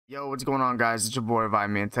Yo, what's going on, guys? It's your boy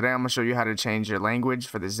Vime, and today I'm going to show you how to change your language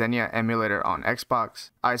for the XENIA emulator on Xbox.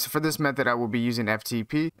 Alright, so for this method I will be using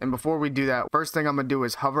FTP, and before we do that, first thing I'm going to do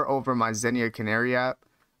is hover over my XENIA Canary app.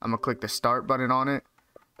 I'm going to click the start button on it,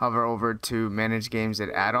 hover over to manage games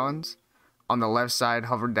and add-ons. On the left side,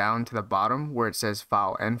 hover down to the bottom where it says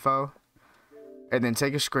file info, and then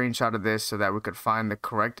take a screenshot of this so that we could find the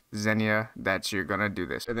correct XENIA that you're gonna do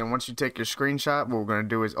this. And then once you take your screenshot, what we're gonna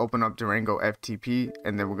do is open up Durango FTP,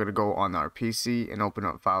 and then we're gonna go on our PC and open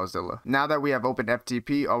up FileZilla. Now that we have opened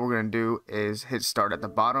FTP, all we're gonna do is hit start at the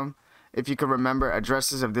bottom. If you can remember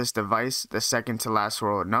addresses of this device, the second to last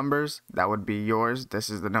row of numbers, that would be yours. This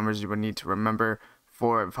is the numbers you would need to remember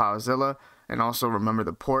for FileZilla, and also remember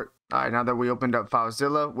the port. Alright, now that we opened up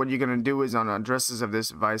FileZilla, what you're going to do is on the addresses of this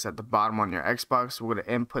device at the bottom on your Xbox, we're going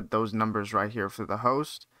to input those numbers right here for the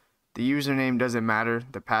host. The username doesn't matter,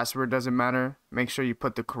 the password doesn't matter. Make sure you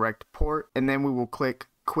put the correct port, and then we will click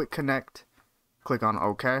Quick Connect, click on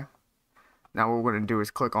OK. Now what we're going to do is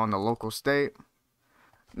click on the local state.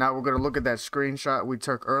 Now we're going to look at that screenshot we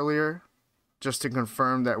took earlier, just to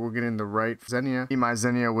confirm that we're getting the right XENIA. My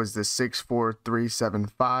XENIA was the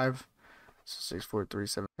 64375. So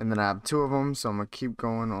 6437, and then I have two of them, so I'm gonna keep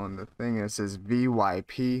going on the thing. It says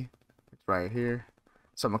VYP, it's right here.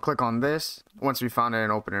 So I'm gonna click on this. Once we found it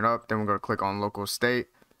and open it up, then we're gonna click on local state.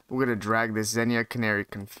 We're gonna drag this XENIA Canary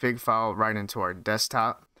config file right into our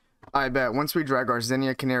desktop. I bet once we drag our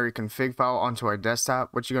XENIA Canary config file onto our desktop,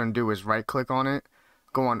 what you're gonna do is right click on it,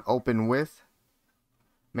 go on open with.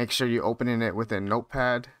 Make sure you're opening it with a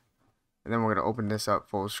notepad, and then we're gonna open this up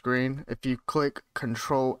full screen. If you click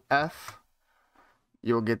Control F,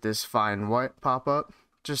 you'll get this find what pop up.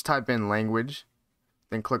 Just type in language,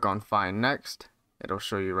 then click on find next. It'll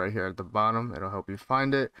show you right here at the bottom. It'll help you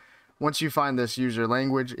find it. Once you find this user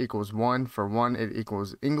language equals 1, for 1 it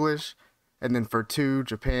equals English, and then for 2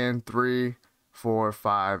 Japan, 3, 4,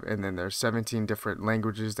 5, and then there's 17 different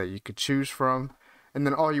languages that you could choose from. And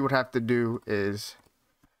then all you would have to do is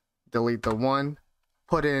delete the 1,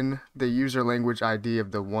 put in the user language ID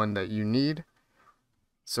of the one that you need.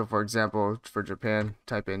 So for example, for Japan,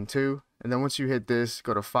 type in 2, and then once you hit this,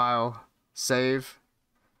 go to File, Save,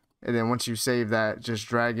 and then once you save that, just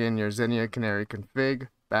drag in your XENIA Canary config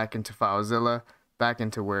back into FileZilla, back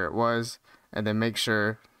into where it was, and then make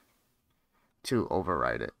sure to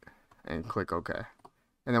overwrite it and click OK.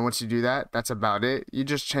 And then once you do that, that's about it. You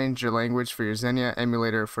just changed your language for your XENIA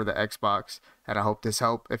emulator for the Xbox, and I hope this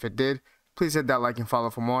helped. If it did, please hit that like and follow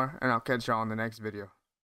for more, and I'll catch y'all on the next video.